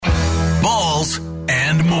details,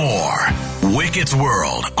 and more. Wicked's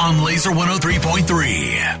World on Laser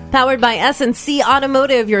 103.3. Powered by S&C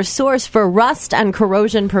Automotive, your source for rust and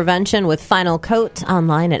corrosion prevention with Final Coat,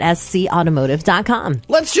 online at scautomotive.com.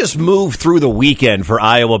 Let's just move through the weekend for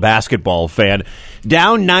Iowa basketball, fan.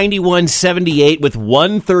 Down 91-78 with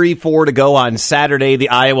 1:34 to go on Saturday. The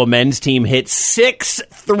Iowa men's team hit 6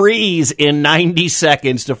 threes in 90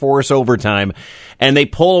 seconds to force overtime, and they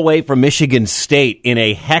pull away from Michigan State in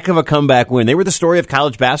a heck of a comeback win. They were the story of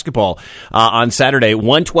college basketball on Saturday.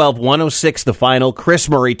 112-106 the final. Chris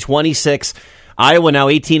Murray, 26. Iowa now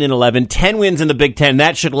 18-11. 10 wins in the Big Ten.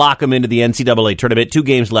 That should lock them into the NCAA tournament. 2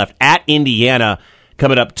 games left at Indiana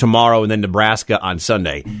coming up tomorrow, and then Nebraska on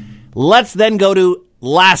Sunday. Let's then go to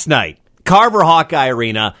last night. Carver Hawkeye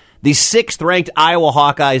Arena. The 6th-ranked Iowa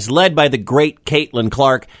Hawkeyes, led by the great Caitlin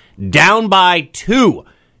Clark, down by 2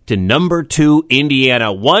 to number 2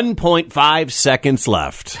 Indiana. 1.5 seconds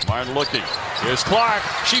left. Martin looking. Here's Clark.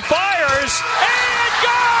 She fires, and it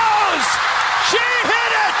goes! She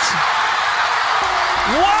hit it!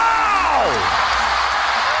 Wow!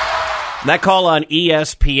 That call on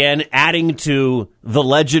ESPN, adding to the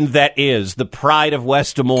legend that is the pride of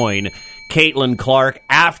West Des Moines, Caitlin Clark.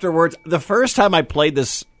 Afterwards, the first time I played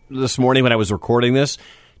this morning when I was recording this,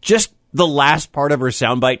 just the last part of her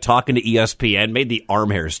soundbite talking to ESPN made the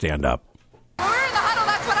arm hair stand up. When we were in the huddle,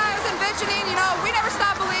 that's what I was envisioning. We never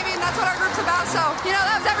stop believing. That's what our group's about. So,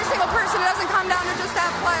 that was every single person. It doesn't come down to just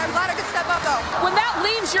that play. I'm glad I could step up, though. When that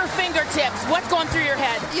leaves your fingertips, what's going through your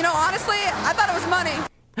head? Honestly, I thought it was money.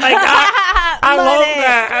 I love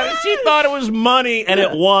that. She thought it was money, and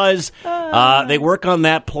it was. They work on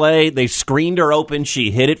that play. They screened her open.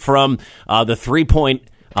 She hit it from the three-point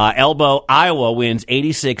elbow. Iowa wins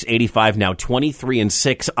 86-85, now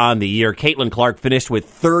 23-6 on the year. Caitlin Clark finished with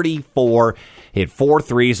 34, hit 4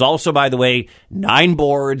 threes. Also, by the way, 9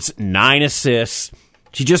 boards, 9 assists.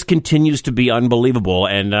 She just continues to be unbelievable,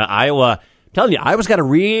 and Iowa... Telling you, Iowa's got a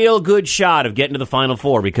real good shot of getting to the Final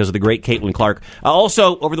Four because of the great Caitlin Clark.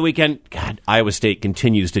 Also, over the weekend, Iowa State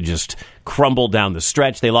continues to just crumble down the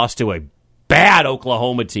stretch. They lost to a bad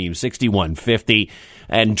Oklahoma team, 61-50.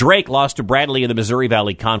 And Drake lost to Bradley in the Missouri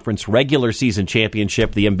Valley Conference regular season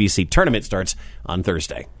championship. The MVC tournament starts on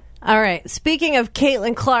Thursday. All right. Speaking of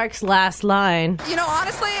Caitlin Clark's last line.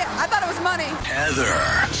 Honestly, I thought it was money.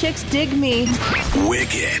 Heather. Chicks dig me.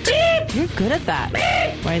 Wicked. You're good at that.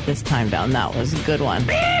 Write this time down. That was a good one.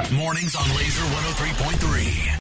 Mornings on Laser 103.3.